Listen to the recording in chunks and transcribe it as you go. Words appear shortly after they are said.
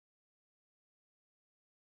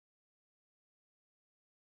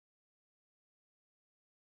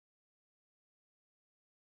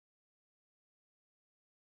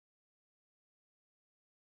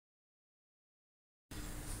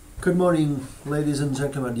Good morning, ladies and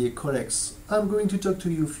gentlemen, dear colleagues. I'm going to talk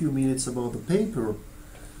to you a few minutes about the paper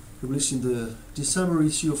published in the December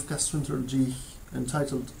issue of Gastroenterology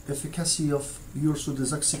entitled Efficacy of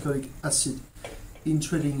ursodesoxycholic acid in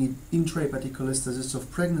treating intrahepatic cholestasis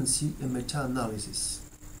of pregnancy, a meta-analysis.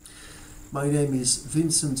 My name is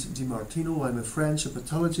Vincent Di Martino. I'm a French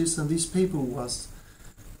hepatologist, and this paper was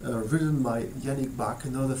written by Yannick Bach,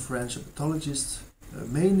 another French hepatologist,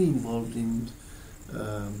 mainly involved in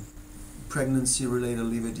pregnancy-related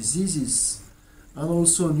liver diseases, and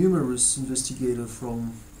also numerous investigators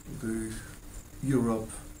from Europe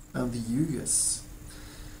and the US.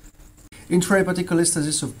 Intrahepatic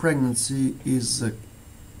cholestasis of pregnancy is a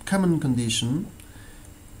common condition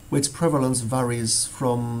which prevalence varies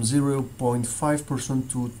from 0.5%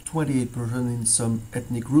 to 28% in some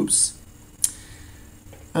ethnic groups,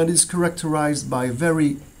 and is characterized by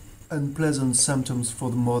very unpleasant symptoms for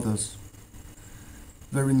the mothers,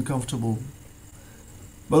 very uncomfortable,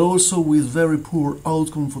 but also with very poor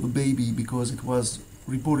outcome for the baby because it was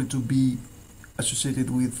reported to be associated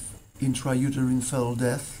with intrauterine fetal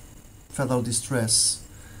death, fetal distress,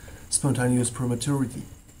 spontaneous prematurity.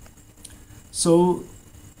 So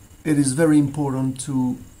it is very important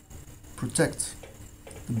to protect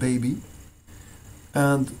the baby,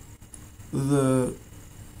 and the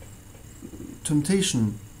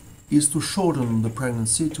temptation is to shorten the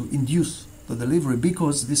pregnancy, to induce the delivery,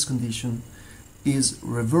 because this condition is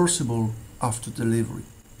reversible after delivery.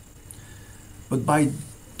 But by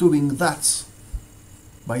doing that,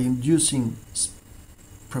 by inducing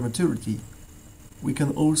prematurity, we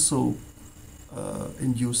can also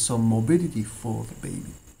induce some morbidity for the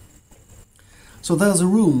baby. So there's a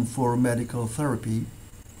room for medical therapy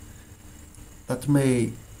that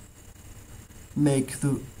may make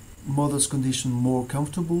the mother's condition more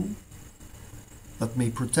comfortable, that may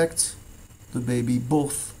protect the baby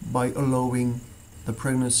both by allowing the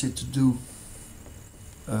pregnancy to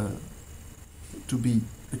be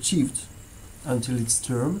achieved until its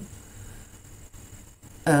term,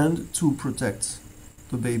 and to protect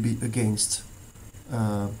the baby against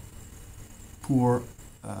poor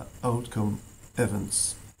outcome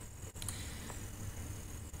events.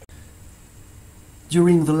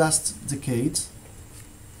 During the last decade,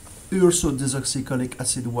 ursodesoxycholic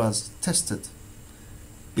acid was tested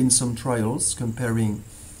in some trials, comparing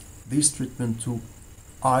this treatment to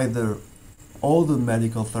either other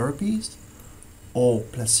medical therapies or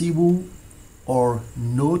placebo or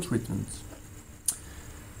no treatment.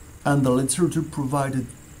 And the literature provided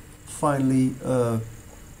finally a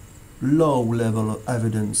low level of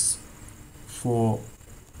evidence for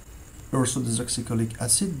ursodesoxycholic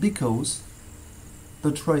acid because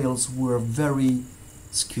the trials were very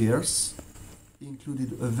scarce,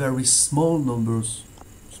 included a very small number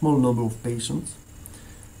of patients,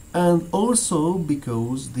 and also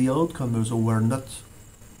because the outcomes were not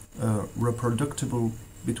reproducible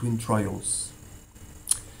between trials.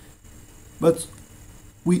 But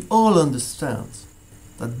we all understand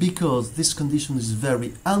that because this condition is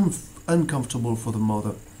very uncomfortable for the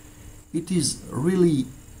mother, it is really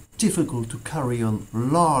difficult to carry on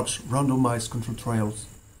large randomized control trials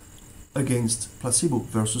against placebo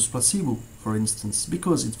versus placebo, for instance,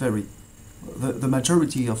 because it's the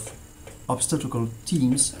majority of obstetrical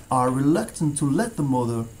teams are reluctant to let the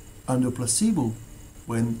mother under placebo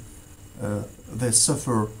when they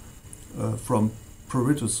suffer from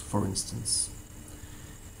pruritus, for instance.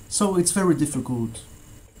 So it's very difficult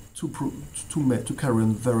to carry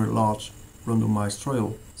on very large randomized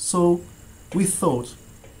trial. So we thought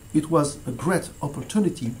it was a great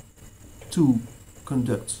opportunity to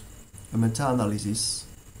conduct a meta-analysis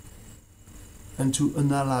and to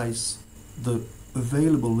analyze the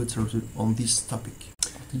available literature on this topic.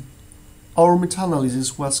 Our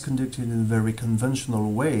meta-analysis was conducted in a very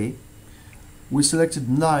conventional way. We selected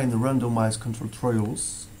 9 randomized controlled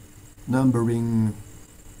trials, numbering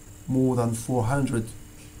more than 400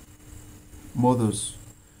 mothers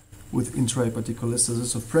with intrahepatic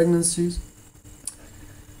cholestasis of pregnancies.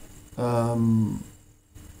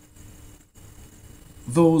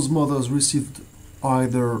 Those mothers received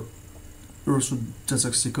either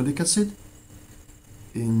ursodesoxycholic acid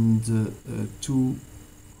in the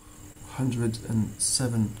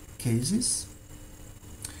 207 cases,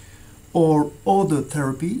 or other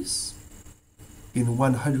therapies in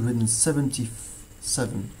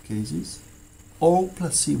 177 cases, or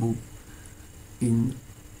placebo in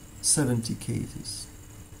 70 cases.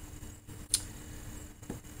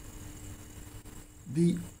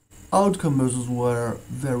 The outcomes were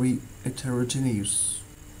very heterogeneous,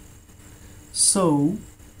 so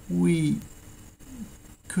we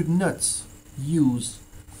could not use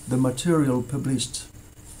the material published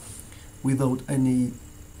without any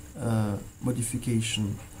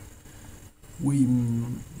modification. We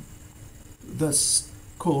thus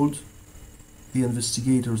called the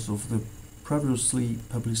investigators of the previously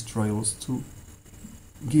published trials to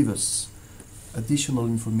give us additional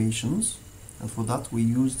informations, and for that we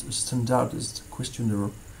used a standardized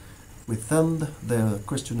questionnaire. We sent the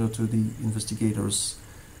questionnaire to the investigators,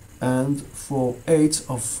 and for 8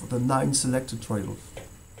 of the 9 selected trials,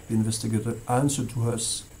 the investigator answered to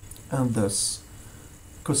us and thus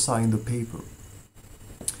co-signed the paper.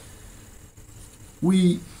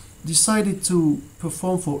 We decided to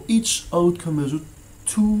perform for each outcome measure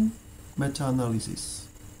 2 meta-analyses.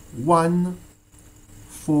 One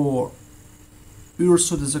for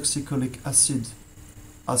ursodesoxycholic acid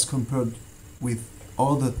as compared with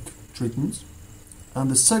other treatments,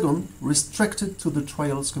 and the second restricted to the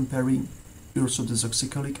trials comparing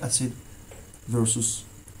ursodesoxycholic acid versus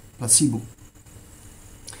placebo.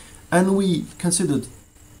 And we considered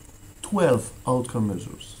 12 outcome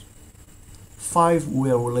measures. 5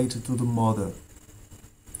 were related to the mother.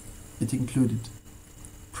 It included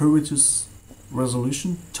pruritus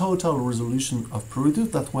resolution, total resolution of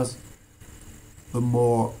pruritus. That was the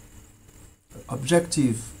more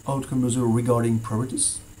objective outcome measure regarding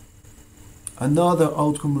pruritus. Another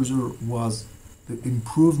outcome measure was the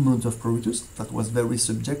improvement of pruritus. That was very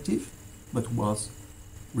subjective, but was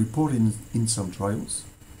reported in some trials.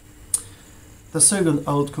 The second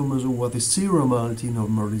outcome measure was the serum ALT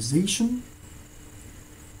normalization,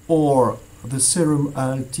 or the serum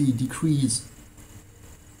ALT decrease,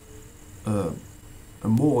 a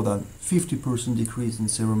more than 50% decrease in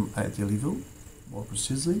serum ALT level, more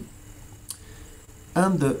precisely.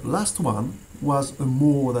 And the last one was a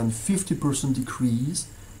more than 50% decrease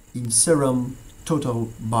in serum total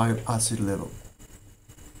bile acid level.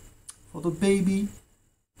 For the baby,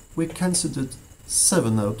 we considered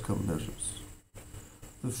 7 outcome measures.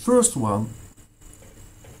 The first one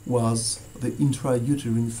was the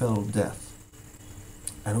intrauterine fetal death.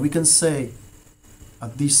 And we can say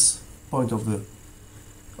at this point of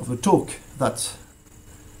the talk that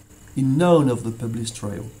in none of the published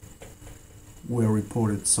trials were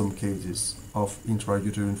reported some cases of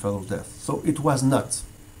intrauterine fetal death. So it was not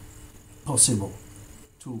possible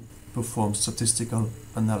to perform statistical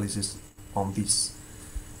analysis on this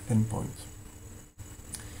endpoint.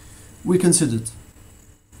 We considered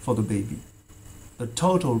for the baby the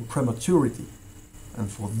total prematurity, and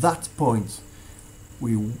for that point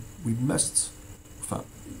we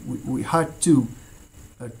had to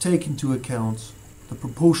take into account the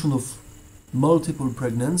proportion of multiple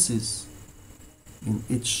pregnancies in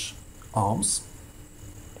each arms.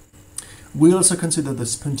 We also consider the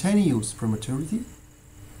spontaneous prematurity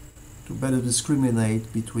to better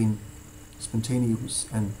discriminate between spontaneous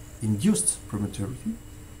and induced prematurity.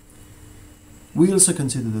 We also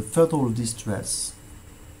consider the fetal distress,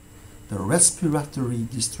 the respiratory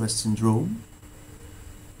distress syndrome,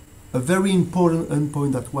 a very important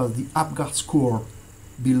endpoint that was the Apgar score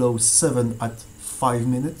below 7 at 5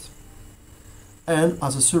 minutes, and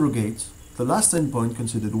as a surrogate, the last endpoint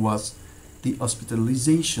considered was the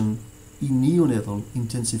hospitalization in neonatal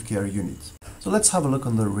intensive care unit. So let's have a look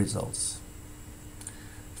on the results.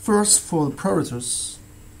 First, for the pruritus,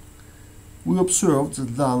 we observed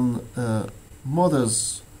that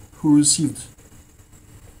mothers who received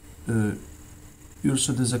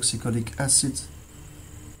ursodesoxycholic acid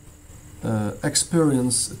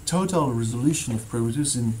experienced a total resolution of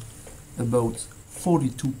pruritus in about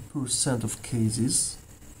 42% of cases,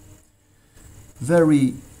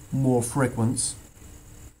 very more frequent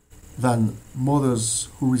than mothers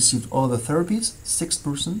who received other therapies,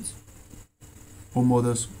 6%, or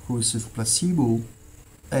mothers who received placebo,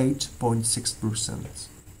 8.6%.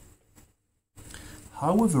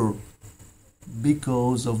 However,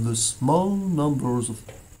 because of the small numbers of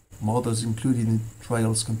mothers included in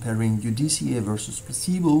trials comparing UDCA versus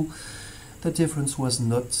placebo, the difference was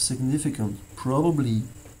not significant, probably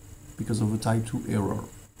because of a type 2 error.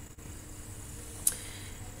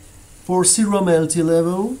 For serum ALT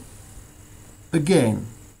level, again,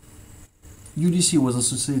 UDCA was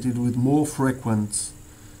associated with more frequent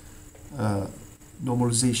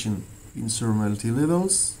normalization in serum ALT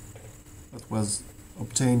levels. That was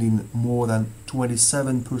obtained in more than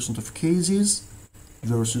 27% of cases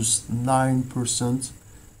versus 9%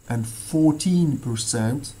 and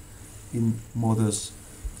 14% in mothers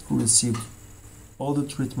who received other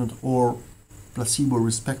treatment or placebo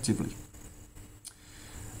respectively.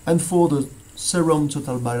 And for the serum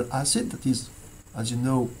total bile acid, that is, as you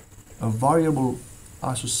know, a variable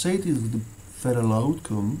associated with the fetal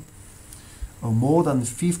outcome, A more than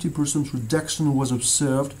 50% reduction was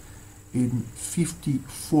observed in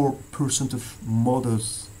 54% of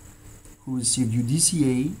mothers who received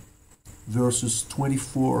UDCA versus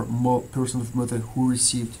 24% of mothers who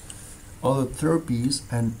received other therapies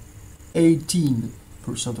and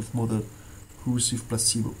 18% of mothers who received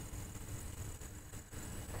placebo.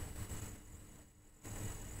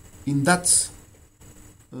 In that,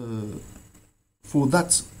 for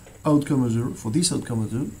this outcome measure,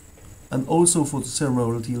 and also for the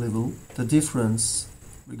cerebrality level, the difference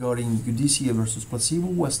regarding UDCA versus placebo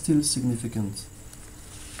was still significant.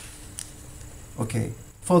 Okay,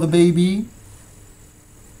 for the baby,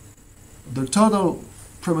 the total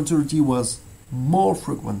prematurity was more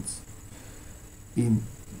frequent in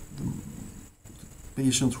the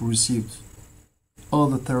patients who received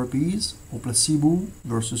other therapies or placebo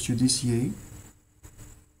versus UDCA,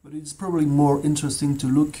 but it's probably more interesting to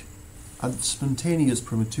look at spontaneous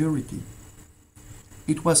prematurity.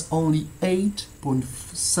 It was only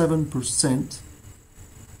 8.7%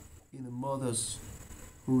 in the mothers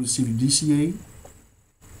who received UDCA,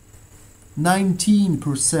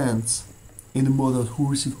 19% in the mothers who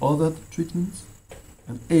received other treatments,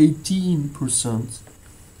 and 18%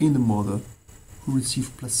 in the mother who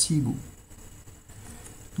received placebo.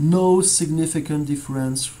 No significant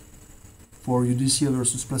difference for UDCA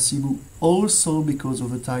versus placebo, also because of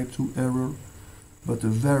the type 2 error, but a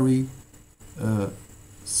very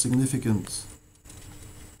significant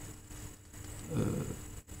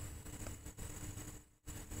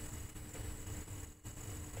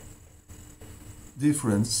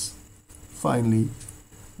difference, finally,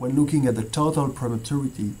 when looking at the total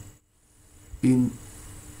prematurity in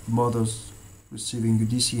mothers receiving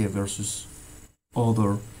UDCA versus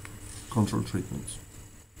other control treatments.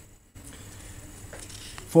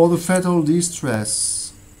 For the fetal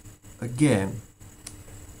distress, again,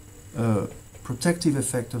 a protective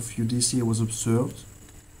effect of UDCA was observed,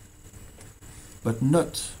 but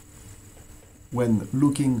not when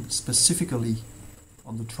looking specifically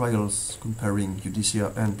on the trials comparing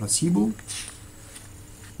UDCA and placebo.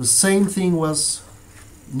 The same thing was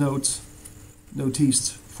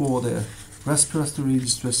noticed for the respiratory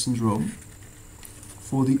distress syndrome,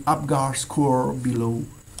 for the Apgar score below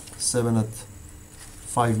 7 at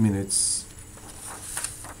 5 minutes,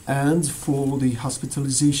 and for the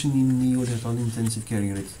hospitalization in neonatal intensive care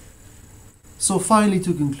unit. So finally,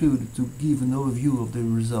 to conclude, to give an overview of the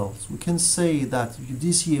results, we can say that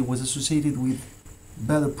UDCA was associated with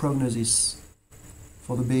better prognosis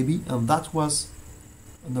for the baby, and that was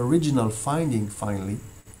an original finding, finally,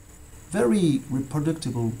 very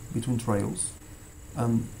reproducible between trials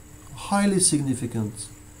and highly significant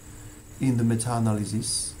in the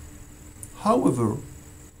meta-analysis. However,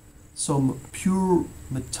 some pure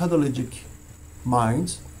methodologic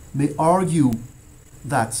minds may argue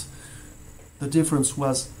that the difference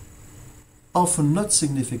was often not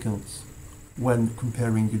significant when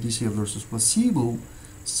comparing UDCA versus placebo,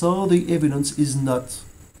 so the evidence is not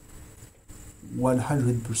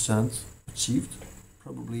 100% achieved.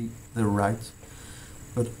 Probably they're right,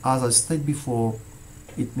 but as I stated before,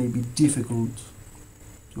 it may be difficult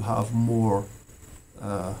to have more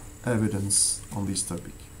evidence on this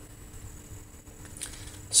topic.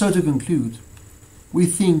 So to conclude, we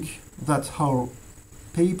think that our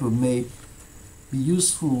paper may be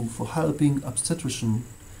useful for helping obstetricians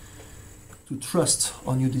to trust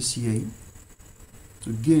on UDCA,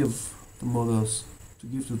 to give to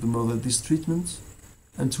the mother this treatment,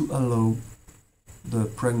 and to allow the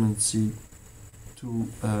pregnancy to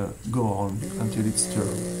go on until its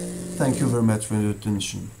term. Thank you very much for your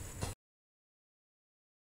attention.